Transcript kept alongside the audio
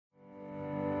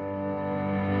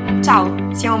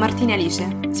Ciao, siamo Martina e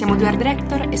Alice, siamo due art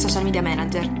director e social media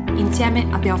manager. Insieme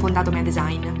abbiamo fondato Mea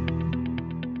Design.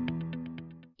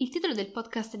 Il titolo del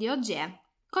podcast di oggi è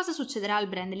Cosa succederà al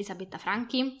brand Elisabetta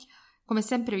Franchi? Come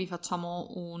sempre vi facciamo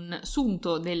un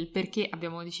sunto del perché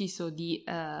abbiamo deciso di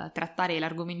trattare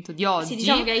l'argomento di oggi. Sì,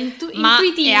 diciamo che è ma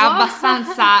intuitivo. è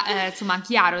abbastanza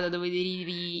chiaro da dove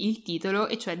derivi il titolo,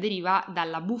 e cioè deriva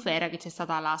dalla bufera che c'è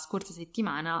stata la scorsa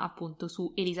settimana appunto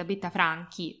su Elisabetta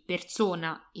Franchi,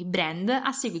 persona e brand,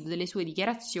 a seguito delle sue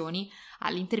dichiarazioni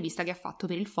all'intervista che ha fatto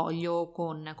per Il Foglio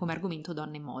con come argomento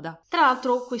donne e moda. Tra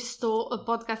l'altro questo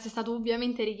podcast è stato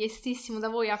ovviamente richiestissimo da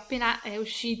voi appena è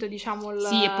uscito, diciamo,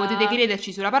 Sì, e potete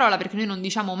crederci sulla parola perché noi non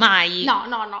diciamo mai. No.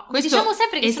 Questo, diciamo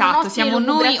sempre che esatto, sono siamo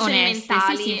noi onesti.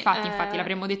 oneste. Sì, infatti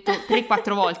l'avremmo detto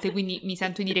 3-4 volte, quindi mi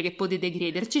sento di dire che potete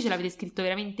crederci, ce l'avete scritto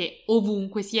veramente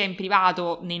ovunque, sia in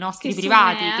privato, nei nostri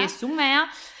privati che su Mea.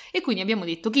 E quindi abbiamo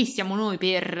detto chi siamo noi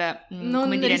per non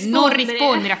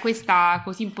rispondere a questa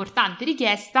così importante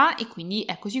richiesta, e quindi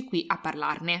eccoci qui a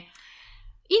parlarne.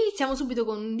 Iniziamo subito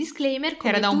con un disclaimer.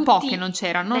 Era da un po' che non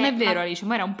c'era, non è vero Alice,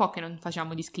 ma era un po' che non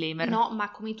facciamo disclaimer. No, ma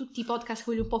come tutti i podcast,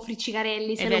 quelli un po'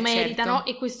 friccicarelli, se lo meritano, certo.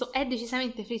 E questo è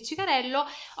decisamente friccicarello.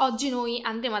 Oggi noi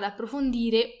andremo ad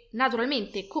approfondire,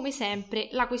 naturalmente, come sempre,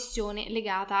 la questione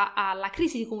legata alla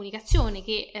crisi di comunicazione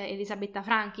che Elisabetta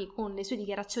Franchi con le sue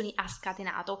dichiarazioni ha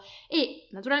scatenato, e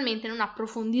naturalmente non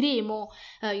approfondiremo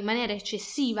in maniera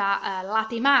eccessiva la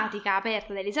tematica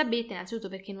aperta da Elisabetta, innanzitutto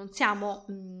perché non siamo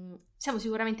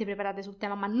sicuramente preparate sul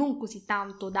tema, ma non così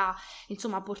tanto da,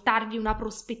 portarvi una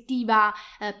prospettiva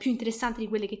più interessante di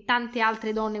quelle che tante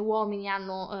altre donne e uomini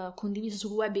hanno condiviso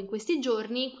sul web in questi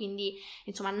giorni. Quindi,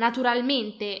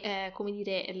 naturalmente,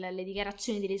 le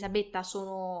dichiarazioni di Elisabetta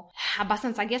sono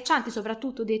abbastanza agghiaccianti,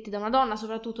 soprattutto dette da una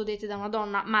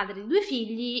donna madre di 2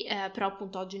 figli, però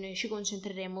appunto oggi noi ci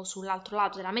concentreremo sull'altro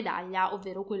lato della medaglia,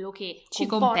 ovvero quello che ci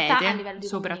comporta a livello di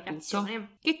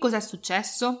comunicazione. Che cosa è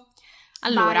successo?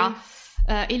 Allora,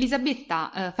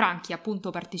 Elisabetta Franchi ha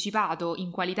appunto partecipato in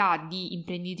qualità di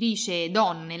imprenditrice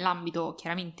donna nell'ambito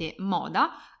chiaramente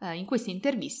moda in questa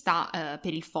intervista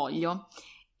per Il Foglio,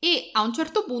 e a un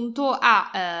certo punto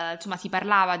si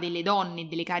parlava delle donne e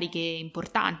delle cariche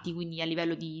importanti, quindi a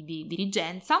livello di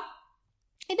dirigenza,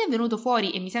 ed è venuto fuori,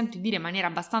 e mi sento di dire in maniera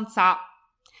abbastanza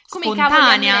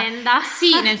spontanea,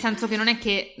 sì, nel senso che non è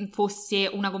che fosse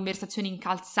una conversazione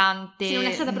incalzante, sì, non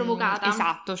è stata provocata,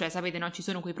 esatto, cioè sapete, no, ci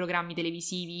sono quei programmi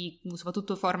televisivi,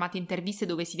 soprattutto format interviste,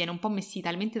 dove si viene un po' messi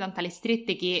talmente tanto alle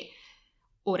strette che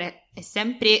ora è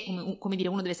sempre, come dire,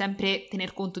 uno deve sempre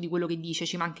tener conto di quello che dice,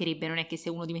 ci mancherebbe, non è che se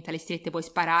uno ti mette alle strette puoi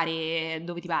sparare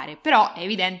dove ti pare, però è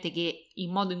evidente che il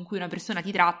modo in cui una persona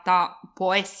ti tratta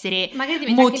può essere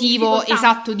motivo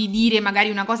esatto di dire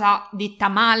magari una cosa detta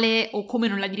male o come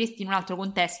non la diresti in un altro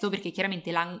contesto, perché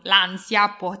chiaramente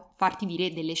l'ansia può farti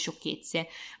dire delle sciocchezze,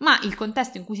 ma il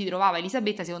contesto in cui si trovava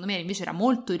Elisabetta secondo me invece era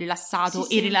molto rilassato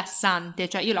e rilassante,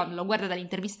 cioè io l'ho guardata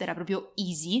l'intervista, era proprio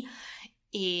easy.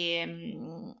 E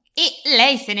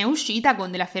lei se ne è uscita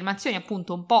con delle affermazioni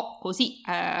appunto un po' così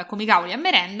come i cavoli a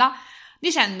merenda,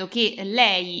 dicendo che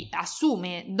lei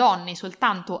assume donne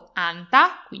soltanto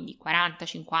anta, quindi 40,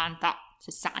 50,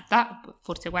 60,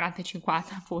 forse 40 e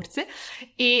 50 forse,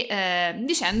 e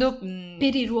dicendo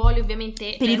per i ruoli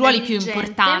ovviamente per i ruoli più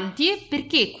importanti,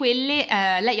 perché quelle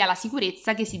lei ha la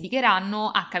sicurezza che si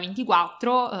dedicheranno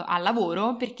H24 al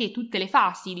lavoro, perché tutte le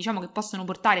fasi che possono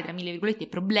portare tra mille virgolette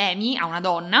problemi a una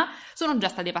donna sono già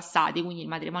state passate, quindi il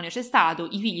matrimonio c'è stato,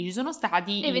 i figli ci sono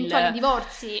stati, eventuali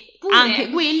divorzi pure,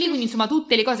 anche quelli, quindi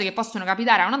tutte le cose che possono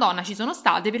capitare a una donna ci sono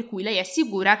state, per cui lei è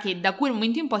sicura che da quel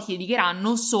momento in poi si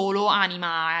dedicheranno solo anima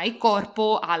e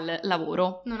corpo al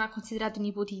lavoro. Non ha considerato i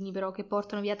nipotini però, che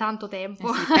portano via tanto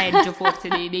tempo. Sì, peggio forse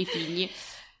dei figli.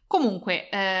 Comunque,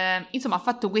 ha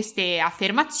fatto queste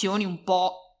affermazioni un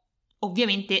po'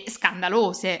 ovviamente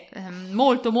scandalose,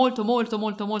 molto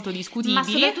discutibili. Ma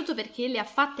soprattutto perché le ha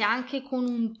fatte anche con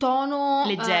un tono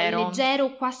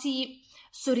leggero, quasi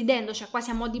sorridendo, cioè quasi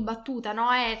a mo' di battuta, no?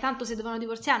 Tanto se dovevano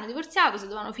divorziare hanno divorziato, se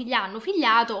dovevano figliare hanno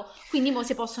figliato, quindi mo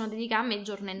si possono dedicare a me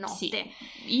giorno e notte. Sì.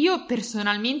 Io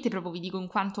personalmente, proprio vi dico in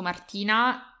quanto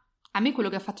Martina, a me quello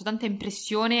che ha fatto tanta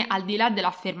impressione, al di là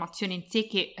dell'affermazione in sé,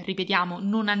 che ripetiamo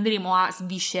non andremo a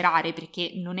sviscerare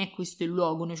perché non è questo il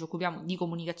luogo, noi ci occupiamo di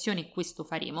comunicazione e questo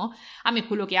faremo, a me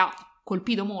quello che ha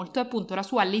colpito molto è appunto la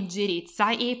sua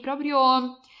leggerezza e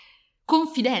proprio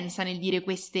confidenza nel dire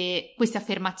queste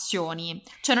affermazioni.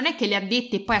 Cioè non è che le ha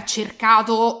dette e poi ha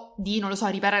cercato di,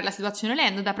 riparare la situazione. Lei è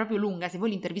andata proprio lunga, se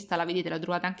voi l'intervista la vedete, la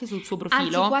trovate anche sul suo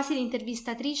profilo. Anzi, quasi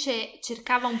l'intervistatrice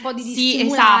cercava un po' di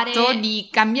dissimulare. Sì, esatto, di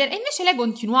cambiare. E invece lei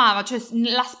continuava, cioè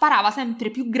la sparava sempre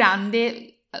più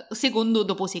grande secondo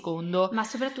dopo secondo. Ma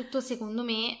soprattutto, secondo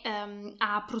me,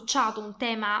 ha approcciato un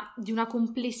tema di una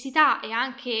complessità e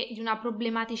anche di una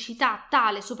problematicità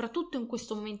tale, soprattutto in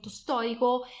questo momento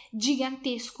storico,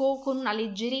 gigantesco, con una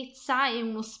leggerezza e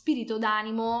uno spirito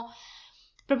d'animo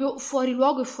proprio fuori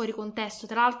luogo e fuori contesto.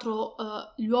 Tra l'altro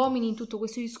gli uomini in tutto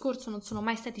questo discorso non sono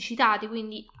mai stati citati,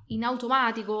 quindi in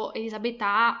automatico Elisabetta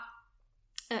ha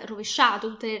rovesciato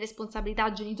tutte le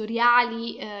responsabilità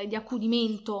genitoriali di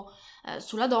accudimento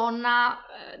sulla donna,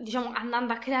 diciamo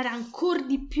andando a creare ancora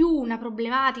di più una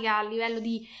problematica a livello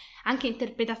di anche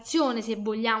interpretazione, se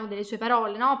vogliamo, delle sue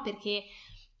parole, no? Perché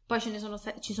poi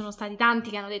ci sono stati tanti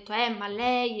che hanno detto ma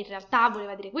lei in realtà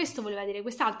voleva dire questo, voleva dire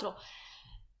quest'altro.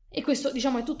 E questo,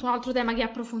 diciamo, è tutto un altro tema che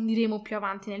approfondiremo più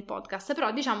avanti nel podcast.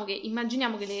 Però diciamo che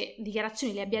immaginiamo che le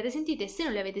dichiarazioni le abbiate sentite. Se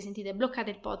non le avete sentite, bloccate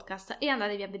il podcast e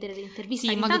andatevi a vedere l'intervista.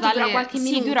 Sì, in modo tale, dura qualche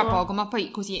minuto. Sì, dura poco, ma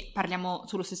poi così parliamo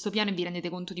sullo stesso piano e vi rendete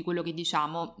conto di quello che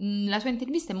diciamo. La sua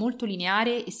intervista è molto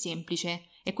lineare e semplice.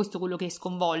 E questo è quello che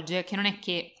sconvolge, che non è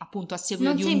che appunto a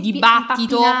seguito di un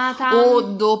dibattito o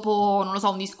dopo, non lo so,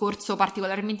 un discorso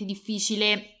particolarmente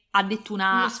difficile ha detto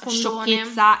una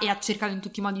sciocchezza e ha cercato in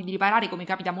tutti i modi di riparare, come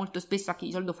capita molto spesso a chi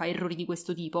di solito fa errori di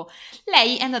questo tipo.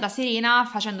 Lei è andata serena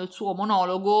facendo il suo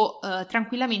monologo,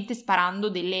 tranquillamente sparando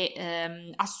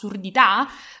delle assurdità,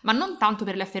 ma non tanto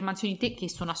per le affermazioni che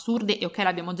sono assurde e ok,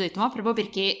 l'abbiamo già detto, ma proprio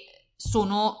perché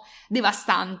sono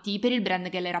devastanti per il brand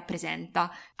che lei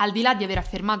rappresenta. Al di là di aver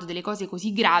affermato delle cose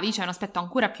così gravi, c'è un aspetto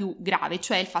ancora più grave,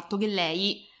 cioè il fatto che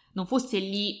lei non fosse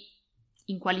lì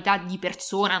in qualità di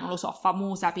persona, non lo so,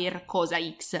 famosa per Cosa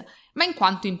X, ma in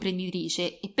quanto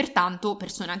imprenditrice e pertanto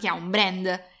persona che ha un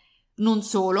brand, non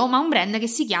solo, ma un brand che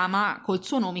si chiama col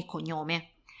suo nome e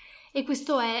cognome. E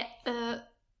questo è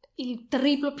il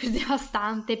triplo più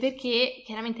devastante, perché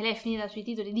chiaramente lei è finita sui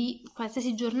titoli di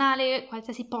qualsiasi giornale,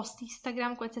 qualsiasi post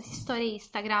Instagram, qualsiasi storia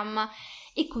Instagram,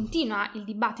 e continua il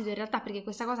dibattito in realtà, perché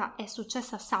questa cosa è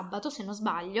successa sabato, se non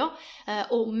sbaglio,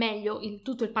 o meglio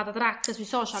tutto il patatrack sui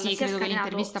social si è scatenato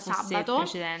l'intervista sabato,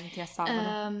 fosse precedente a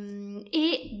sabato,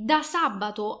 e da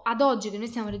sabato ad oggi che noi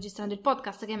stiamo registrando il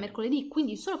podcast, che è mercoledì,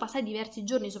 quindi sono passati diversi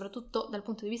giorni, soprattutto dal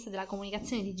punto di vista della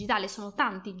comunicazione digitale sono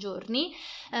tanti giorni,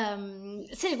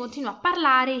 se ne continua a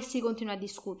parlare e si continua a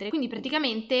discutere, quindi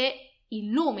praticamente il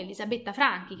nome Elisabetta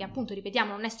Franchi, che appunto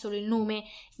ripetiamo non è solo il nome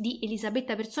di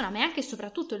Elisabetta persona, ma è anche e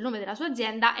soprattutto il nome della sua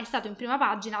azienda, è stato in prima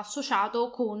pagina associato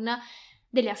con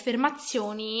delle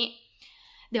affermazioni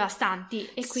devastanti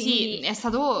e quindi sì, è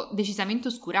stato decisamente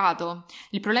oscurato.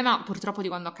 Il problema purtroppo di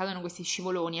quando accadono questi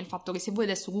scivoloni è il fatto che se voi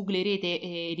adesso googlerete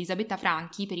Elisabetta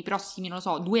Franchi per i prossimi, non lo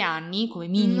so, 2 anni come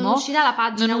minimo, non uscirà la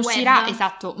pagina non uscirà, web.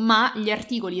 esatto, ma gli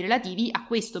articoli relativi a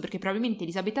questo, perché probabilmente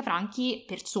Elisabetta Franchi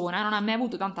persona non ha mai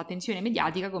avuto tanta attenzione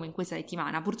mediatica come in questa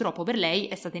settimana. Purtroppo per lei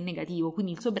è stato in negativo,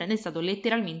 quindi il suo brand è stato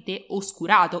letteralmente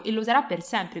oscurato e lo sarà per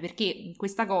sempre, perché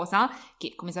questa cosa,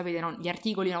 che come sapete no, gli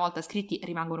articoli una volta scritti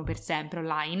rimangono per sempre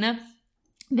online,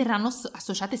 verranno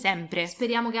associate sempre.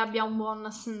 Speriamo che abbia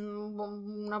una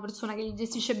persona che gli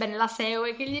gestisce bene la SEO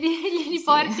e che gli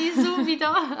riporti subito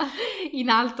in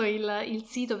alto il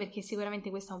sito, perché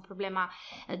sicuramente questo è un problema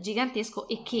gigantesco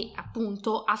e che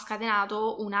appunto ha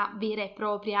scatenato una vera e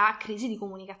propria crisi di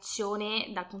comunicazione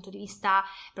dal punto di vista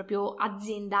proprio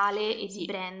aziendale e di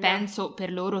brand. Penso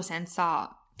per loro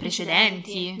senza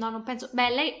precedenti. No, non penso. Beh,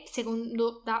 lei,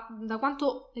 secondo da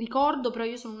quanto ricordo, però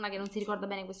io sono una che non si ricorda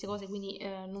bene queste cose, quindi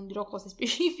non dirò cose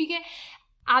specifiche,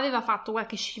 aveva fatto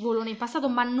qualche scivolone in passato,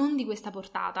 ma non di questa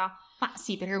portata. Ma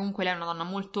sì, perché comunque lei è una donna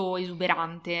molto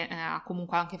esuberante, ha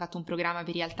comunque anche fatto un programma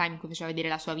per Real Time in cui faceva vedere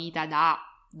la sua vita da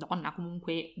donna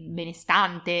comunque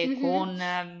benestante, con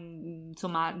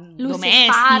insomma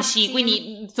domestici,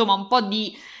 quindi insomma un po'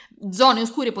 di zone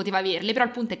oscure poteva averle, però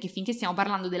il punto è che finché stiamo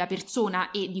parlando della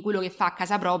persona e di quello che fa a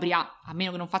casa propria, a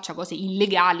meno che non faccia cose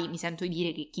illegali, mi sento di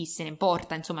dire che chi se ne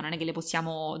importa, insomma non è che le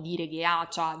possiamo dire che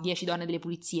c'ha 10 donne delle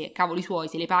pulizie, cavoli suoi,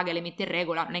 se le paga e le mette in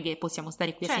regola, non è che possiamo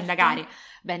stare qui a sindacare.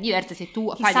 Ben diverse se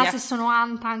tu chissà se sono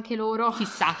anta anche loro,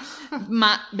 chissà,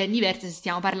 ma ben diverse se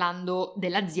stiamo parlando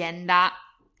dell'azienda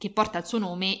che porta il suo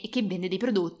nome e che vende dei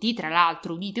prodotti, tra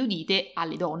l'altro, udite udite,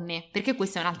 alle donne, perché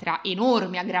questa è un'altra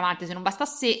enorme aggravante. Se non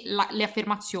bastasse le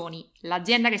affermazioni,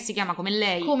 l'azienda che si chiama come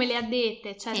lei, come le addette,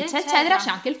 eccetera, eccetera, c'è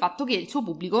anche il fatto che il suo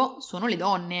pubblico sono le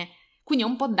donne. Quindi è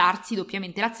un po' darsi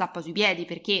doppiamente la zappa sui piedi,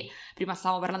 perché prima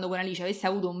stavamo parlando con Alice, avesse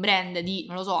avuto un brand di,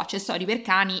 non lo so, accessori per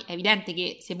cani, è evidente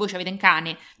che se voi avete un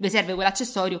cane dove serve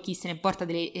quell'accessorio, chi se ne importa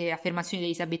delle affermazioni di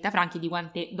Elisabetta Franchi, di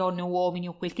quante donne o uomini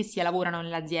o quel che sia lavorano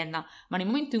nell'azienda. Ma nel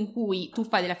momento in cui tu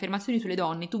fai delle affermazioni sulle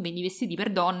donne, tu vendi vestiti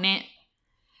per donne,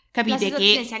 capite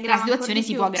che la situazione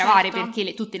si può aggravare, certo.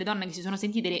 Perché tutte le donne che si sono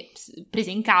sentite prese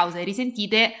in causa e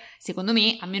risentite, secondo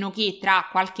me, a meno che tra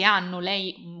qualche anno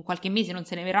lei qualche mese non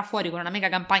se ne verrà fuori con una mega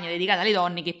campagna dedicata alle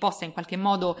donne che possa in qualche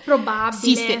modo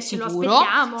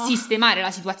sistemare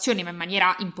la situazione ma in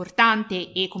maniera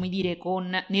importante e, come dire,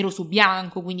 con nero su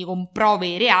bianco, quindi con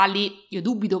prove reali, io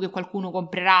dubito che qualcuno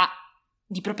comprerà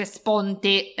di propria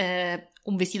sponte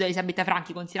un vestito di Elisabetta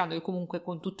Franchi, considerando che comunque,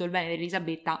 con tutto il bene di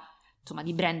Elisabetta, insomma,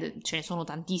 di brand ce ne sono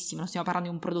tantissimi. Non stiamo parlando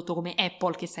di un prodotto come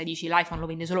Apple, che sai, dici l'iPhone lo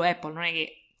vende solo Apple, non è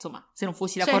che, insomma, se non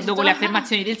fossi d'accordo certo. con le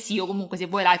affermazioni del CEO, comunque se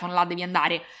vuoi l'iPhone là devi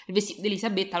andare, il vestito di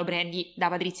Elisabetta lo prendi da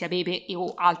Patrizia Pepe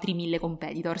o altri 1000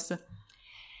 competitors.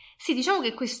 Sì, diciamo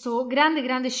che questo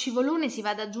grande scivolone si va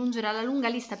ad aggiungere alla lunga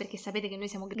lista, perché sapete che noi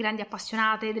siamo grandi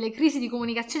appassionate delle crisi di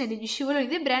comunicazione e degli scivoloni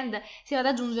dei brand, si va ad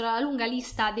aggiungere alla lunga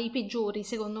lista dei peggiori,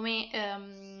 secondo me,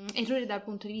 errori dal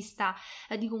punto di vista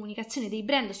di comunicazione dei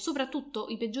brand, soprattutto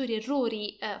i peggiori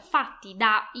errori fatti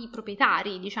dai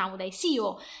proprietari, diciamo dai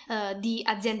CEO di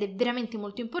aziende veramente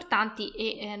molto importanti,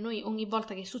 e noi ogni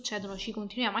volta che succedono ci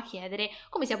continuiamo a chiedere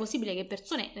come sia possibile che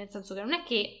persone, nel senso che non è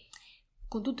che,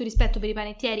 con tutto il rispetto per i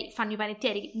panettieri, fanno i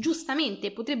panettieri,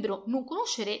 giustamente potrebbero non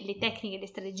conoscere le tecniche e le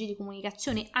strategie di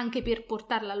comunicazione anche per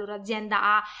portare la loro azienda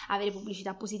a avere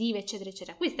pubblicità positive, eccetera,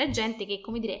 eccetera. Questa è gente che,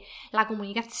 come dire, la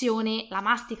comunicazione la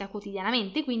mastica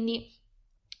quotidianamente, quindi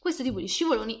questo tipo di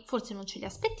scivoloni forse non ce li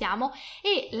aspettiamo,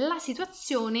 e la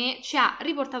situazione ci ha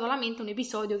riportato alla mente un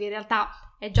episodio che in realtà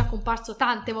è già comparso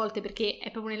tante volte perché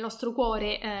è proprio nel nostro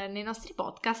cuore, nei nostri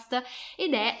podcast,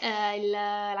 ed è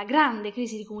la grande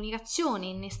crisi di comunicazione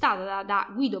innestata da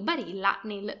Guido Barilla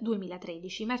nel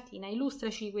 2013. Martina,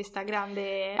 illustraci questa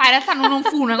grande... Ma in realtà non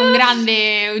fu un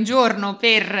grande giorno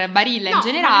per Barilla in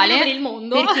generale, per il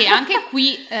mondo, perché anche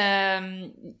qui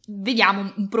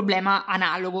vediamo un problema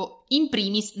analogo. In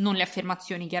primis non le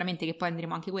affermazioni, chiaramente, che poi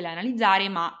andremo anche quelle a analizzare,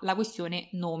 ma la questione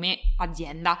nome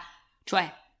azienda,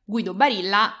 cioè Guido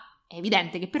Barilla, è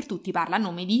evidente che per tutti parla a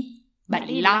nome di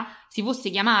Barilla. Se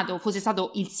fosse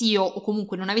stato il CEO o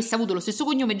comunque non avesse avuto lo stesso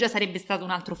cognome, già sarebbe stato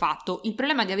un altro fatto. Il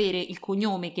problema di avere il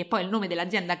cognome, che è poi il nome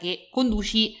dell'azienda che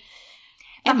conduci,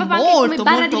 è molto,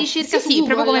 come di ricerca su Google.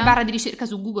 Proprio come barra di ricerca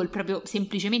su Google, proprio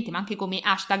semplicemente, ma anche come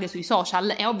hashtag sui social,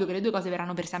 è ovvio che le due cose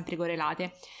verranno per sempre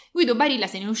correlate. Guido Barilla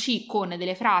se ne uscì con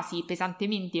delle frasi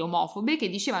pesantemente omofobe che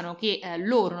dicevano che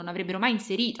loro non avrebbero mai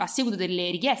inserito, a seguito delle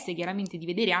richieste chiaramente di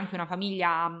vedere anche una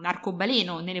famiglia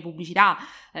arcobaleno nelle pubblicità,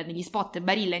 negli spot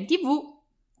Barilla in TV.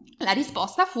 La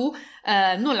risposta fu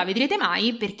non la vedrete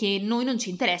mai, perché noi non ci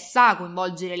interessa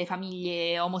coinvolgere le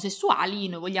famiglie omosessuali,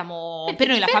 noi vogliamo per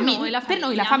noi la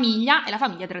famiglia è la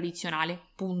famiglia tradizionale,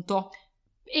 punto.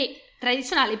 E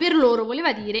tradizionale per loro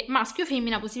voleva dire maschio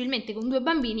femmina, possibilmente con 2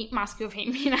 bambini, maschio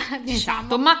femmina, diciamo.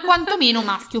 Esatto, ma quantomeno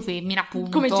maschio femmina, punto.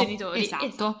 Come genitori.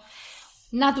 Esatto.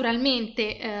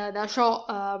 Naturalmente da ciò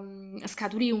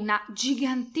scaturì una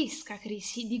gigantesca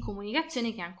crisi di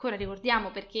comunicazione che ancora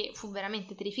ricordiamo perché fu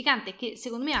veramente terrificante e che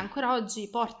secondo me ancora oggi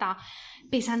porta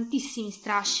pesantissimi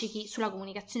strascichi sulla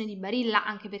comunicazione di Barilla,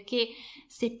 anche perché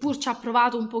seppur ci ha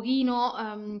provato un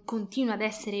pochino continua ad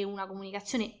essere una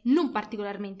comunicazione non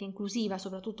particolarmente inclusiva,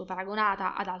 soprattutto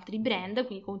paragonata ad altri brand,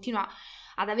 quindi continua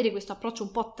ad avere questo approccio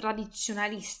un po'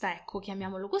 tradizionalista, ecco,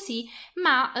 chiamiamolo così,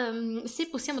 ma se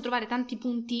possiamo trovare tanti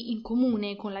punti in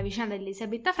comune con la vicenda di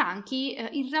Elisabetta Franchi,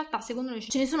 in realtà secondo noi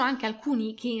ce ne sono anche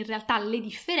alcuni che in realtà le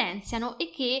differenziano e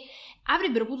che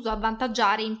avrebbero potuto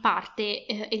avvantaggiare in parte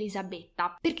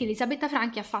Elisabetta, perché Elisabetta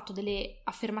Franchi ha fatto delle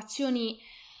affermazioni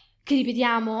che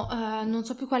ripetiamo, non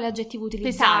so più quale aggettivo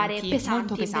utilizzare,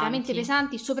 pesanti, veramente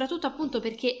pesanti, soprattutto appunto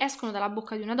perché escono dalla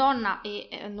bocca di una donna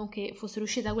e non che fossero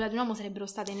uscite da quella di un uomo sarebbero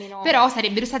state meno... Però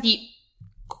sarebbero stati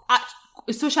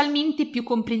socialmente più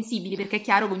comprensibili, perché è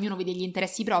chiaro che ognuno vede gli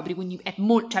interessi propri, quindi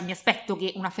mi aspetto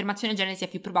che un'affermazione del genere sia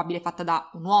più probabile fatta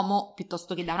da un uomo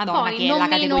piuttosto che da una donna, poi, che è la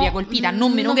categoria colpita,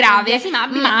 non meno grave,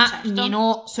 ma certo,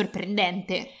 meno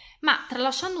sorprendente. Ma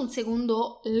tralasciando un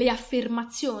secondo le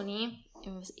affermazioni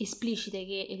esplicite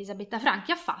che Elisabetta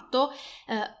Franchi ha fatto,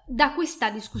 da questa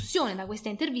discussione, da questa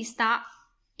intervista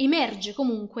emerge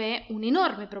comunque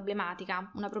un'enorme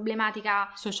problematica, una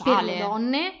problematica sociale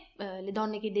per le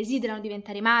donne che desiderano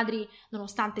diventare madri,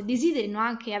 nonostante desiderino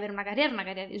anche avere una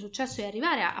carriera di successo e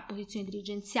arrivare a posizioni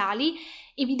dirigenziali,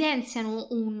 evidenziano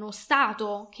uno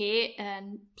Stato che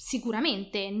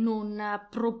sicuramente non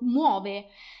promuove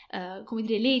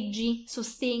leggi,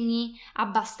 sostegni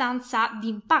abbastanza di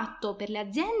impatto per le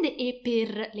aziende e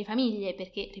per le famiglie,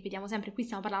 perché ripetiamo sempre, qui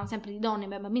stiamo parlando sempre di donne,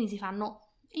 ma i bambini si fanno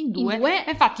In due.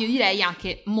 Infatti io direi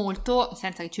anche molto,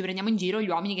 senza che ci prendiamo in giro, gli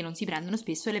uomini che non si prendono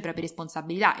spesso le proprie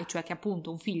responsabilità, e cioè che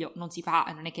appunto un figlio non si fa,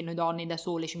 non è che noi donne da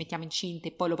sole ci mettiamo incinte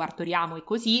e poi lo partoriamo e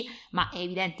così, ma è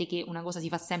evidente che una cosa si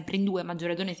fa sempre in due, a maggior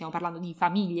ragione stiamo parlando di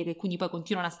famiglie che quindi poi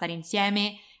continuano a stare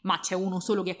insieme, ma c'è uno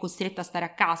solo che è costretto a stare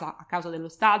a casa a causa dello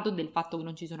Stato, del fatto che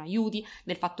non ci sono aiuti,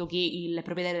 del fatto che il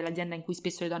proprietario dell'azienda in cui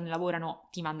spesso le donne lavorano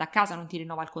ti manda a casa, non ti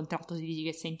rinnova il contratto se dici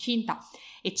che sei incinta,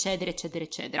 eccetera, eccetera,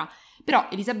 eccetera. Però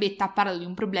Elisabetta ha parlato di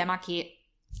un problema che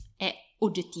è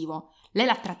oggettivo. Lei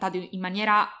l'ha trattato in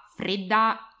maniera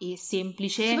fredda e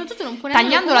semplice,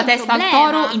 tagliando la testa al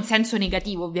toro in senso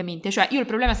negativo, ovviamente. Cioè, io il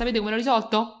problema sapete come l'ho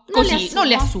risolto? Così, non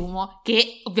le assumo,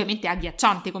 che ovviamente è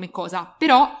agghiacciante come cosa,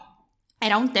 però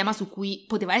era un tema su cui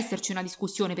poteva esserci una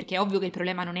discussione, perché è ovvio che il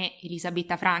problema non è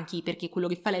Elisabetta Franchi, perché quello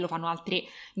che fa lei lo fanno altre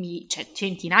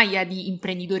centinaia di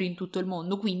imprenditori in tutto il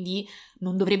mondo, quindi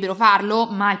non dovrebbero farlo,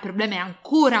 ma il problema è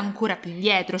ancora più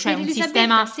indietro, cioè un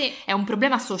sistema, è un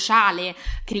problema sociale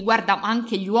che riguarda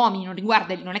anche gli uomini,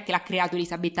 non è che l'ha creato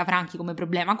Elisabetta Franchi come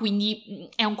problema, quindi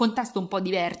è un contesto un po'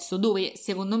 diverso, dove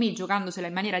secondo me giocandosela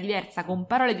in maniera diversa, con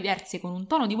parole diverse, con un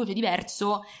tono di voce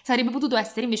diverso, sarebbe potuto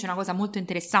essere invece una cosa molto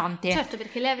interessante. Certo,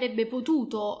 perché lei avrebbe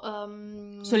potuto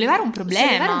sollevare un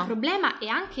problema e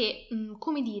anche,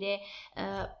 come dire,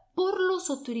 porlo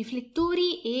sotto i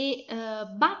riflettori e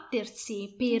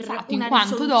battersi per una in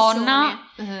quanto risoluzione.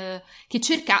 Donna che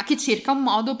cerca un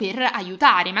modo per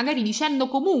aiutare, magari dicendo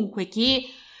comunque che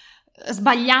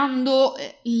sbagliando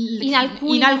in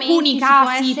alcuni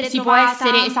casi si può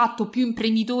essere esatto più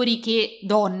imprenditori che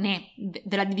donne,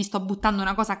 vi sto buttando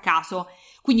una cosa a caso,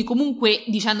 quindi comunque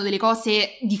dicendo delle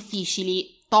cose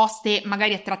difficili, toste,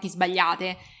 magari a tratti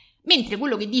sbagliate, mentre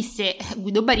quello che disse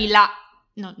Guido Barilla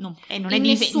non è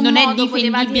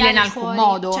difendibile in alcun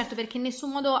modo. Certo, perché in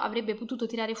nessun modo avrebbe potuto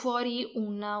tirare fuori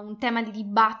un tema di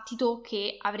dibattito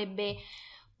che avrebbe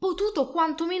potuto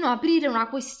quantomeno aprire una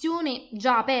questione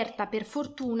già aperta per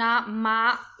fortuna,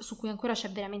 ma su cui ancora c'è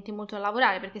veramente molto da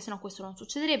lavorare, perché sennò questo non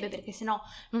succederebbe, perché sennò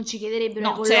non ci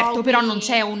chiederebbero no, certo, però non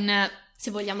c'è se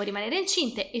vogliamo rimanere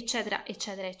incinte, eccetera,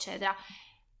 eccetera, eccetera.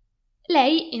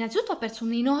 Lei innanzitutto ha perso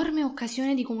un'enorme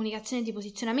occasione di comunicazione e di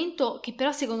posizionamento che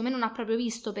però secondo me non ha proprio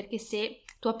visto, perché se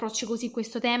tu approcci così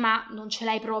questo tema non ce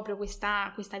l'hai proprio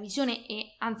questa visione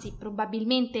e anzi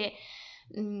probabilmente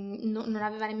non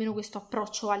aveva nemmeno questo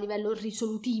approccio a livello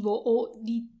risolutivo o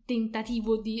di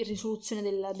tentativo di risoluzione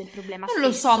del problema stesso. Non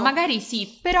lo so, magari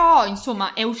sì, però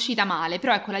insomma è uscita male.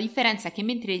 Però ecco, la differenza è che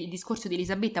mentre il discorso di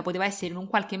Elisabetta poteva essere in un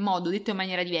qualche modo detto in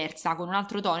maniera diversa, con un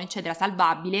altro tono eccetera,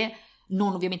 salvabile,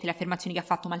 non ovviamente le affermazioni che ha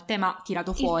fatto, ma il tema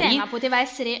tirato fuori. Il tema poteva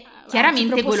essere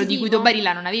chiaramente quello di Guido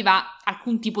Barilla non aveva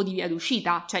alcun tipo di via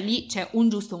d'uscita, cioè lì c'è un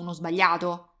giusto e uno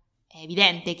sbagliato. È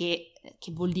evidente che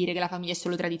vuol dire che la famiglia è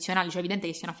solo tradizionale, cioè è evidente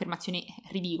che sia un'affermazione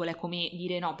ridicola, è come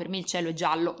dire no, per me il cielo è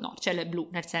giallo, no, il cielo è blu,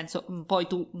 nel senso poi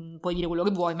tu puoi dire quello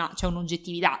che vuoi, ma c'è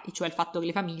un'oggettività, e cioè il fatto che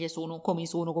le famiglie sono, come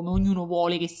ognuno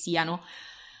vuole che siano.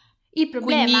 Il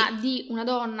problema di una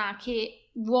donna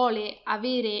che vuole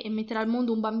avere e mettere al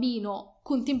mondo un bambino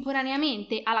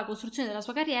contemporaneamente alla costruzione della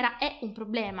sua carriera è un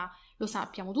problema. Lo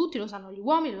sappiamo tutti, lo sanno gli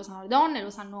uomini, lo sanno le donne,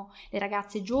 lo sanno le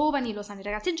ragazze giovani, lo sanno i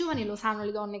ragazzi giovani, lo sanno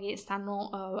le donne che stanno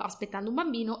aspettando un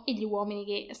bambino e gli uomini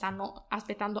che stanno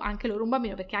aspettando anche loro un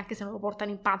bambino, perché anche se non lo portano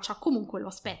in pancia comunque lo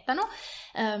aspettano.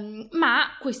 Ma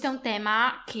questo è un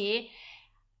tema che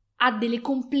ha delle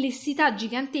complessità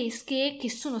gigantesche che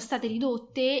sono state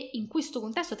ridotte in questo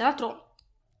contesto, tra l'altro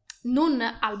non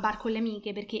al bar con le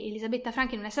amiche, perché Elisabetta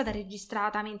Franchi non è stata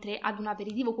registrata mentre ad un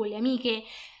aperitivo con le amiche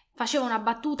faceva una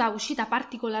battuta uscita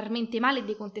particolarmente male e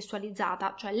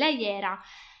decontestualizzata, cioè lei era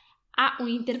a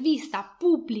un'intervista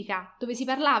pubblica dove si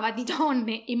parlava di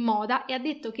donne e moda e ha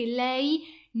detto che lei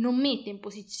non mette in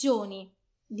posizioni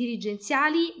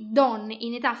dirigenziali donne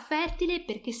in età fertile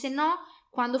perché se no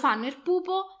quando fanno il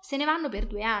pupo se ne vanno per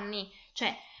 2 anni,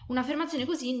 cioè un'affermazione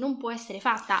così non può essere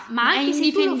fatta, ma anche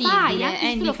se tu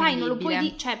lo fai, non lo puoi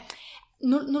dire, cioè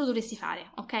non lo dovresti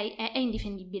fare, ok? È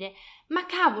indifendibile. Ma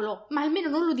cavolo, ma almeno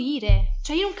non lo dire.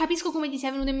 Cioè io non capisco come ti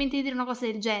sia venuto in mente di dire una cosa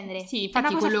del genere. Sì,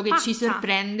 infatti quello che ci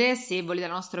sorprende, se volete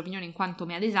la nostra opinione in quanto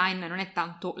mea design, non è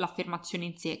tanto l'affermazione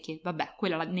in sé, che vabbè,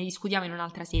 quella ne discutiamo in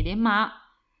un'altra sede, ma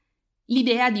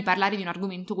l'idea di parlare di un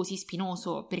argomento così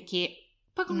spinoso, perché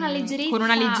Poi con una leggerezza... Con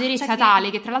una leggerezza cioè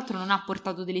tale che tra l'altro non ha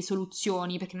portato delle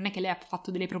soluzioni, perché non è che lei ha fatto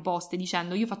delle proposte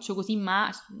dicendo io faccio così ma,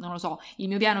 non lo so, il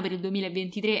mio piano per il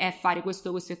 2023 è fare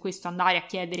questo, questo e questo, andare a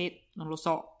chiedere, non lo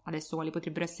so adesso quali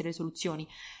potrebbero essere le soluzioni,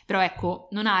 però ecco,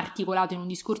 non ha articolato in un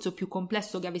discorso più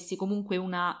complesso che avesse comunque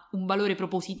un valore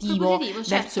propositivo verso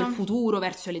certo. il futuro,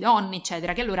 verso le donne,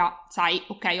 eccetera, che allora, sai,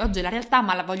 ok, oggi è la realtà,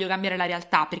 ma la voglio cambiare la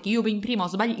realtà, perché io in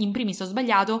primis ho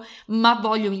sbagliato, ma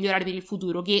voglio migliorare per il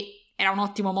futuro, che era un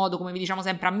ottimo modo, come vi diciamo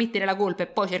sempre, ammettere la colpa e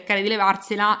poi cercare di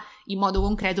levarsela in modo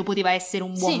concreto poteva essere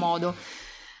un buon modo.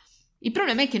 Il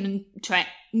problema è che,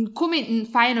 come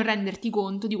fai a non renderti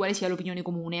conto di quale sia l'opinione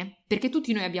comune? Perché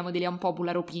tutti noi abbiamo delle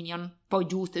unpopular opinion, poi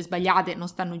giuste e sbagliate non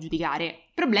stanno a giudicare.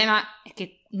 Il problema è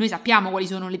che noi sappiamo quali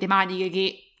sono le tematiche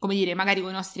che, come dire, magari con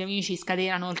i nostri amici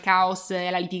scatenano il caos e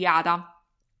la litigata,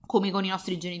 come con i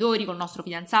nostri genitori, con il nostro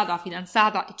fidanzato, la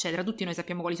fidanzata, eccetera. Tutti noi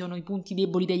sappiamo quali sono i punti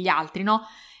deboli degli altri, no?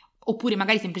 Oppure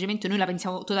magari semplicemente noi la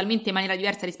pensiamo totalmente in maniera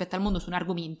diversa rispetto al mondo su un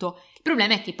argomento. Il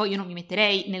problema è che poi io non mi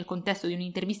metterei nel contesto di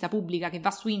un'intervista pubblica che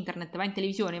va su internet, va in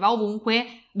televisione, va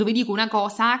ovunque, dove dico una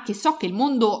cosa che so che il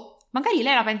mondo, magari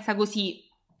lei la pensa così,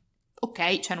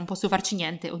 ok, cioè non posso farci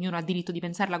niente, ognuno ha diritto di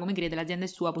pensarla come crede, l'azienda è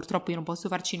sua, purtroppo io non posso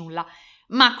farci nulla,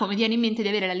 ma come viene in mente di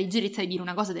avere la leggerezza di dire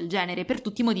una cosa del genere, per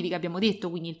tutti i motivi che abbiamo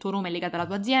detto, quindi il tuo nome è legato alla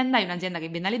tua azienda, è un'azienda che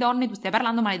vende alle donne, tu stai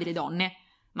parlando male delle donne,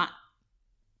 ma...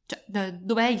 Cioè,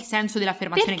 dov'è il senso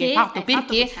dell'affermazione che hai fatto?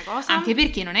 Perché? Anche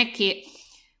perché non è che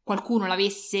qualcuno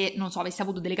l'avesse, non so, avesse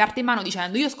avuto delle carte in mano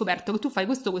dicendo io ho scoperto che tu fai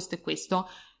questo, questo e questo,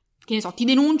 che ne so, ti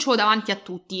denuncio davanti a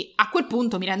tutti. A quel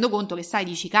punto mi rendo conto che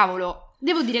devi cavolo,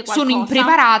 devo dire qualcosa. Sono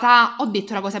impreparata, ho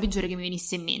detto la cosa peggiore che mi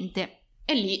venisse in mente.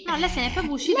 E lì... No, lei se ne è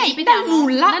proprio uscita, lei dal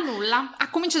nulla ha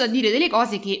cominciato a dire delle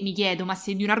cose che mi chiedo, ma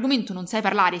se di un argomento non sai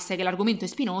parlare e sai che l'argomento è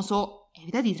spinoso,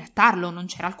 evita di trattarlo, non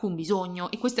c'era alcun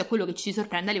bisogno. E questo è quello che ci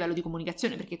sorprende a livello di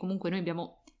comunicazione, perché comunque noi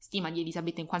abbiamo stima di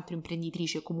Elisabetta in quanto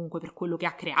imprenditrice e comunque per quello che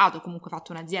ha creato, comunque ha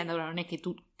fatto un'azienda. Ora non è che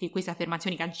queste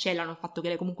affermazioni cancellano il fatto che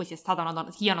lei comunque sia stata una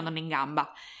donna in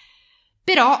gamba.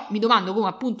 Però mi domando come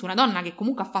appunto una donna che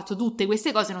comunque ha fatto tutte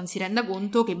queste cose non si renda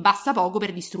conto che basta poco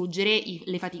per distruggere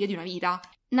le fatiche di una vita.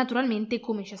 Naturalmente,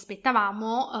 come ci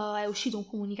aspettavamo, è uscito un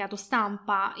comunicato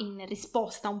stampa in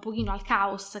risposta un pochino al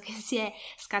caos che si è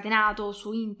scatenato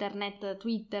su internet,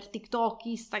 Twitter, TikTok,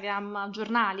 Instagram,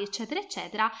 giornali, eccetera,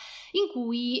 eccetera, in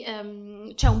cui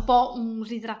c'è un po' un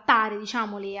ritrattare,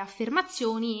 diciamo, le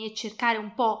affermazioni e cercare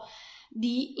un po'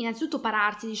 di innanzitutto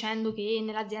pararsi dicendo che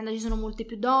nell'azienda ci sono molte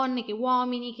più donne che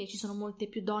uomini, che ci sono molte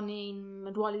più donne in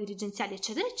ruoli dirigenziali,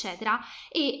 eccetera, eccetera,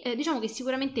 e diciamo che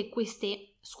sicuramente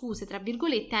queste scuse, tra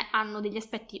virgolette, hanno degli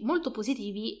aspetti molto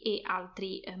positivi e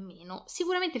altri meno.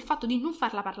 Sicuramente il fatto di non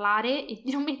farla parlare e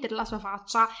di non mettere la sua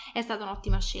faccia è stata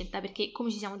un'ottima scelta, perché come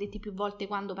ci siamo detti più volte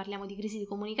quando parliamo di crisi di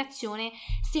comunicazione,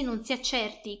 se non si è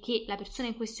certi che la persona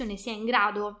in questione sia in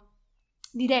grado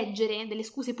di reggere delle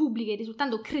scuse pubbliche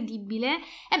risultando credibile,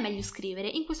 è meglio scrivere.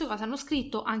 In questo caso hanno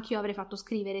scritto, anche io avrei fatto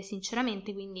scrivere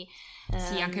sinceramente, quindi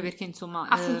sì, anche perché insomma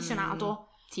ha funzionato.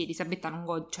 Sì, Elisabetta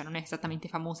non è esattamente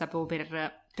famosa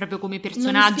proprio come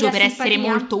personaggio per essere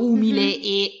molto umile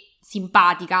e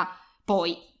simpatica.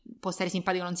 Poi può essere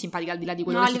simpatica o non simpatica al di là di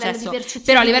quello che è successo,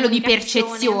 però a livello di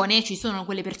percezione ci sono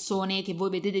quelle persone che voi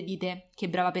vedete e dite che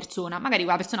brava persona, magari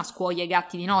quella persona scuoglia i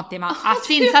gatti di notte, ma a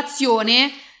sensazione,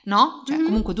 no? Cioè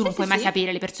comunque tu non puoi mai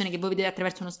sapere, le persone che voi vedete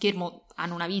attraverso uno schermo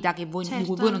hanno una vita che voi, di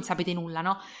cui voi non sapete nulla,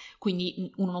 no?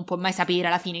 Quindi uno non può mai sapere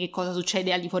alla fine che cosa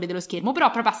succede al di fuori dello schermo,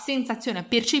 però proprio a sensazione, a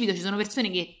percepito, ci sono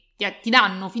persone che ti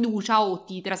danno fiducia o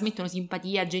ti trasmettono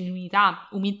simpatia, genuinità,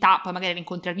 umiltà, poi magari le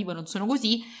incontri al vivo e non sono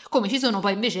così, come ci sono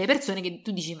poi invece le persone che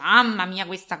tu dici mamma mia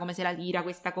questa come se la tira,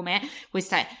 questa com'è,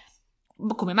 questa è,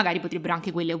 come magari potrebbero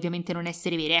anche quelle ovviamente non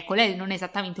essere vere. Ecco, lei non è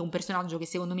esattamente un personaggio che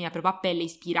secondo me proprio a pelle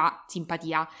ispira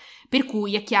simpatia, per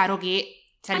cui è chiaro che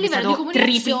sarebbe stato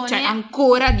cioè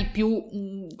ancora di più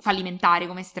fallimentare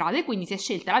come strada, e quindi si è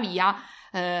scelta la via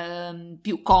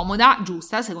più comoda,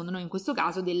 giusta secondo noi in questo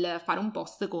caso, del fare un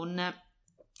post con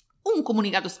un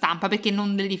comunicato stampa, perché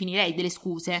non le definirei delle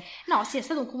scuse. No, sì, è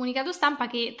stato un comunicato stampa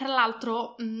che tra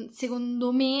l'altro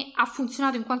secondo me ha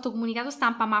funzionato in quanto comunicato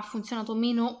stampa, ma ha funzionato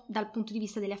meno dal punto di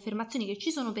vista delle affermazioni che ci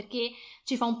sono, perché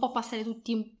ci fa un po' passare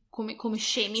tutti come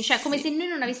scemi, cioè come se noi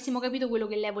non avessimo capito quello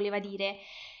che lei voleva dire.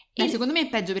 Secondo me è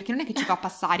peggio, perché non è che ci fa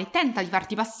passare, tenta di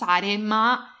farti passare,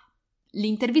 ma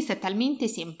l'intervista è talmente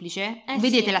semplice,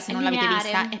 vedetela se non l'avete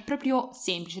vista, è proprio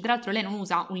semplice. Tra l'altro lei non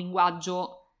usa un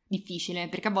linguaggio difficile,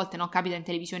 perché a volte capita in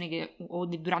televisione o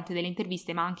durante delle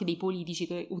interviste, ma anche dei politici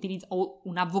che o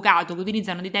un avvocato che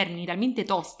utilizzano dei termini talmente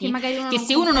tosti che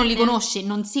se uno non li conosce,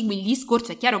 non segue il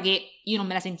discorso, è chiaro che io non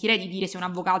me la sentirei di dire se un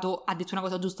avvocato ha detto una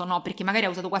cosa giusta o no, perché magari ha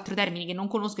usato 4 termini che non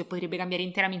conosco e potrebbe cambiare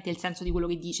interamente il senso di quello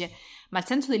che dice. Ma il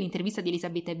senso dell'intervista di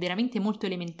Elisabetta è veramente molto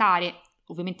elementare,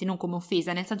 ovviamente non come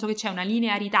offesa, nel senso che c'è una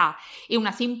linearità e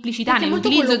una semplicità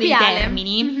nell'utilizzo dei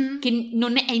termini che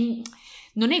non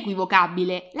è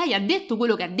equivocabile. Lei ha detto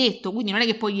quello che ha detto, quindi non è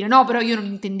che puoi dire no, però io non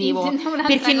intendevo,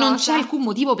 perché non c'è alcun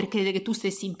motivo per credere che tu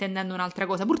stessi intendendo un'altra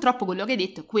cosa. Purtroppo quello che hai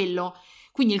detto è quello.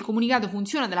 Quindi il comunicato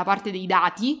funziona dalla parte dei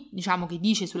dati, diciamo, che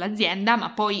dice sull'azienda,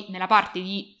 ma poi nella parte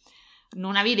di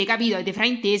non avete capito, avete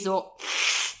frainteso.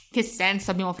 Che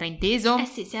senso abbiamo frainteso?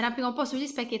 Sì, si arrampica un po' sugli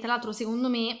specchi e tra l'altro secondo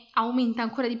me aumenta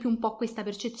ancora di più un po' questa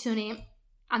percezione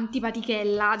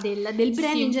antipatichella del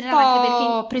brand in generale, un po' anche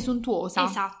perché presuntuosa.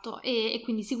 Esatto, e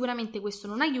quindi sicuramente questo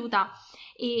non aiuta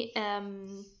e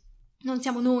non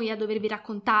siamo noi a dovervi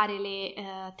raccontare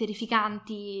le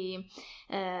terrificanti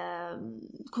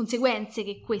conseguenze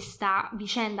che questa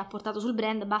vicenda ha portato sul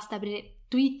brand. Basta aprire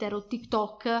Twitter o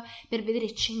TikTok per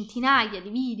vedere centinaia di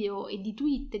video e di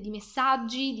tweet e di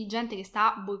messaggi di gente che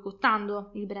sta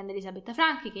boicottando il brand Elisabetta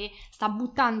Franchi, che sta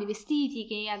buttando i vestiti,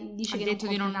 che dice che detto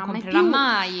non comprerà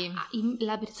mai.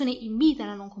 La persone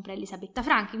invitano a non comprare Elisabetta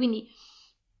Franchi, quindi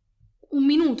un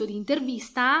minuto di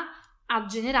intervista ha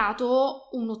generato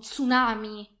uno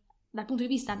tsunami dal punto di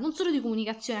vista non solo di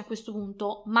comunicazione a questo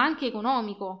punto, ma anche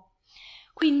economico.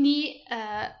 Quindi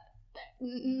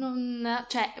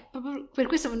proprio per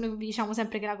questo noi vi diciamo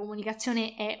sempre che la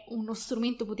comunicazione è uno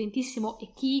strumento potentissimo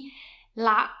e chi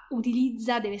la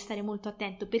utilizza deve stare molto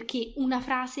attento, perché una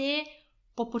frase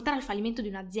può portare al fallimento di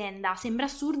un'azienda. Sembra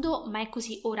assurdo, ma è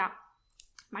così. Ora,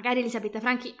 magari Elisabetta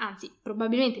Franchi, anzi,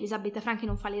 probabilmente Elisabetta Franchi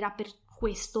non fallirà per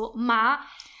questo, ma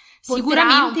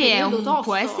sicuramente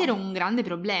può essere un grande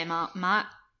problema, ma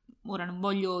ora non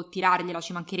voglio tirargliela,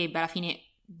 ci mancherebbe. Alla fine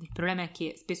il problema è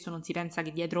che spesso non si pensa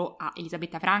che dietro a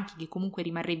Elisabetta Franchi, che comunque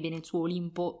rimarrebbe nel suo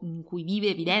Olimpo in cui vive,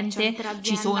 evidente,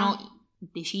 ci sono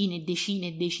decine e decine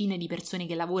e decine di persone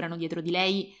che lavorano dietro di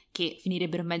lei che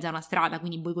finirebbero in mezzo a una strada,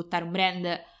 quindi boicottare un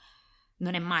brand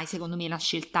non è mai, secondo me, la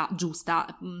scelta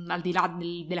giusta, al di là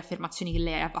delle affermazioni che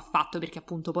lei ha fatto, perché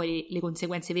appunto poi le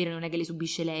conseguenze vere non è che le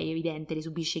subisce lei, è evidente, le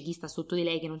subisce chi sta sotto di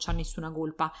lei, che non c'ha nessuna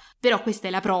colpa. Però questa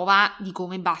è la prova di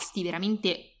come basti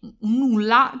veramente un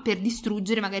nulla per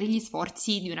distruggere magari gli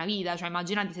sforzi di una vita. Cioè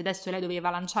immaginate se adesso lei doveva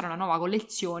lanciare una nuova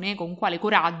collezione, con quale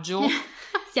coraggio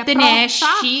te ne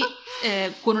esci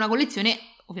con una collezione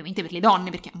ovviamente per le donne,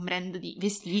 perché è un brand di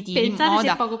vestiti, pensate di moda.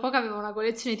 Se poco aveva una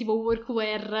collezione tipo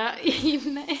workwear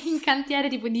in cantiere,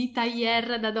 tipo di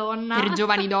tailleur da donna per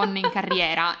giovani donne in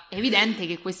carriera. È evidente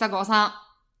che questa cosa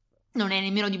non è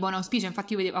nemmeno di buon auspicio.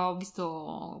 Infatti io ho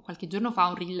visto qualche giorno fa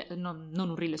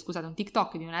un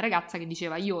TikTok di una ragazza che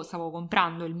diceva: io stavo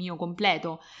comprando il mio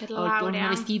completo per la il mio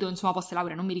vestito, insomma, post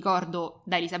laurea, non mi ricordo,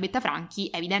 da Elisabetta Franchi.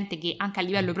 È evidente che anche a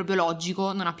livello proprio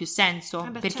logico non ha più senso,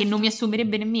 perché certo. non mi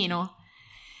assumerebbe nemmeno.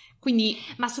 Quindi,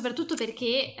 ma soprattutto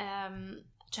perché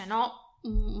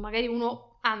magari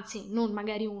uno, anzi non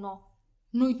magari uno,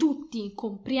 noi tutti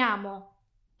compriamo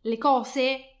le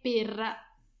cose per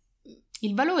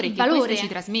il valore che queste ci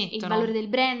trasmettono, il valore del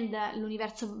brand,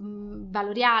 l'universo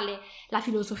valoriale, la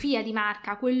filosofia di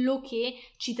marca, quello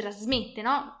che ci trasmette,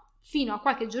 no? Fino a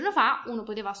qualche giorno fa uno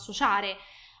poteva associare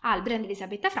al brand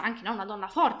Elisabetta Franchi, no? Una donna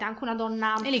forte, anche una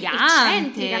donna elegante,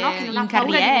 eccentrica, no? Che non ha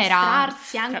paura di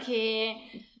mostrarsi anche.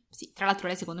 Sì, tra l'altro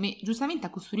lei secondo me giustamente ha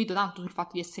costruito tanto sul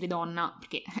fatto di essere donna,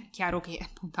 perché è chiaro che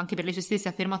appunto anche per le sue stesse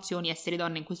affermazioni essere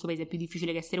donna in questo paese è più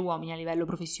difficile che essere uomini a livello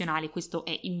professionale, questo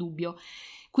è indubbio.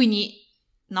 Quindi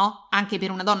no, anche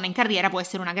per una donna in carriera può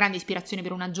essere una grande ispirazione,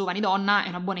 per una giovane donna è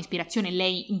una buona ispirazione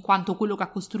lei in quanto quello che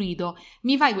ha costruito.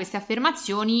 Mi fai queste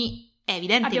affermazioni, è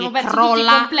evidente abbiamo che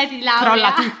crolla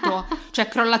tutto, cioè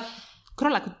crolla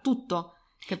tutto.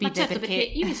 Capite? Ma certo, perché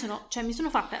io mi sono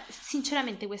fatta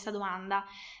sinceramente questa domanda,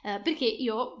 perché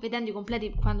io vedendo i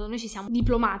completi quando noi ci siamo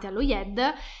diplomati allo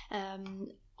IED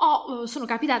sono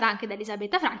capitata anche da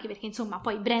Elisabetta Franchi, perché insomma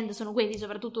poi i brand sono quelli,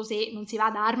 soprattutto se non si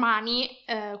va da Armani,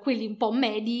 quelli un po'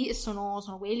 medi sono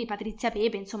quelli, Patrizia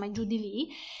Pepe, insomma giù di lì.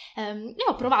 Io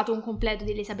ho provato un completo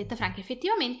di Elisabetta Franchi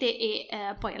effettivamente e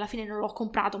poi alla fine non l'ho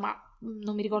comprato, ma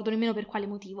non mi ricordo nemmeno per quale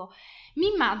motivo. Mi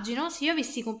immagino se io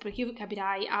avessi comprato, io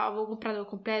capirai, avevo comprato il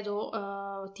completo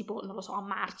tipo, non lo so, a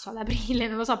marzo, ad aprile,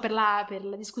 non lo so, per la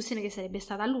discussione che sarebbe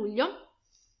stata a luglio.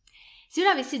 Se io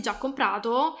l'avessi già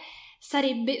comprato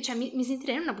sarebbe, cioè mi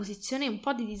sentirei in una posizione un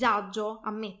po' di disagio a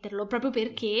metterlo, proprio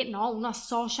perché no, uno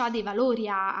associa dei valori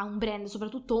a un brand,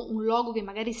 soprattutto un logo che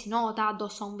magari si nota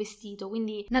addosso a un vestito,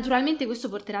 quindi naturalmente questo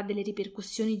porterà a delle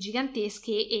ripercussioni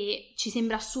gigantesche e ci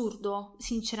sembra assurdo,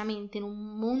 sinceramente, in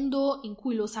un mondo in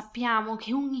cui lo sappiamo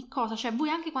che ogni cosa, cioè voi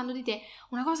anche quando dite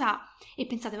una cosa e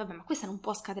pensate vabbè ma questa non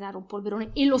può scatenare un polverone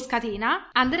e lo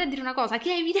scatena, andare a dire una cosa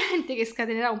che è evidente che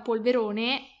scatenerà un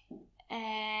polverone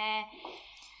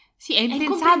sì, è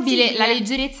impensabile la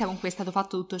leggerezza con cui è stato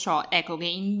fatto tutto ciò. Ecco che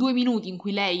in 2 minuti in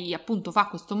cui lei appunto fa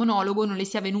questo monologo non le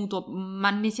sia venuto,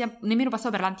 ma ne sia nemmeno passato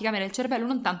per l'anticamera del cervello,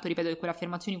 non tanto, ripeto, che quelle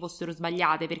affermazioni fossero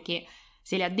sbagliate, perché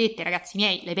se le ha dette, ragazzi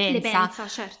miei, le pensa,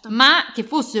 certo. Ma che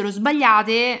fossero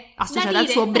sbagliate associate al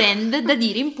suo brand da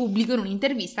dire in pubblico in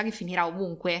un'intervista che finirà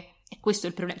ovunque. E questo è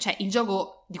il problema, cioè il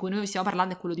gioco di cui noi stiamo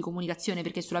parlando è quello di comunicazione,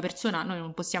 perché sulla persona noi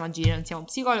non possiamo agire, non siamo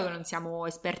psicologi, non siamo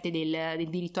esperti del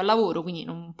diritto al lavoro, quindi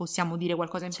non possiamo dire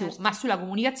qualcosa in più, ma sulla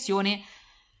comunicazione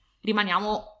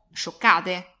rimaniamo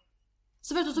scioccate.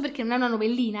 Soprattutto perché non è una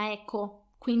novellina, ecco.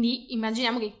 Quindi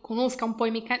immaginiamo che conosca un po'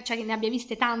 i meccanismi, cioè che ne abbia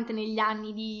viste tante negli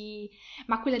anni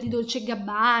ma quella di Dolce &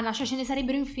 Gabbana, cioè ce ne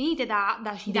sarebbero infinite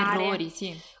da citare. Errori,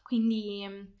 sì. Quindi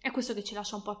è questo che ci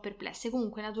lascia un po' perplesse.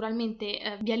 Comunque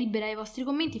naturalmente via libera ai vostri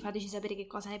commenti, fateci sapere che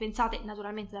cosa ne pensate,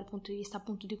 naturalmente dal punto di vista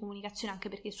appunto di comunicazione, anche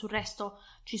perché sul resto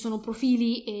ci sono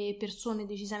profili e persone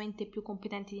decisamente più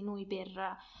competenti di noi per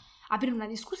aprire una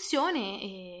discussione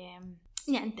e...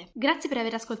 Niente, grazie per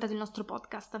aver ascoltato il nostro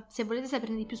podcast. Se volete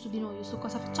saperne di più su di noi o su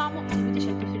cosa facciamo, seguiteci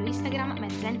al profilo Instagram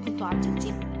maryzen.agency.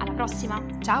 Alla prossima,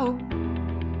 ciao!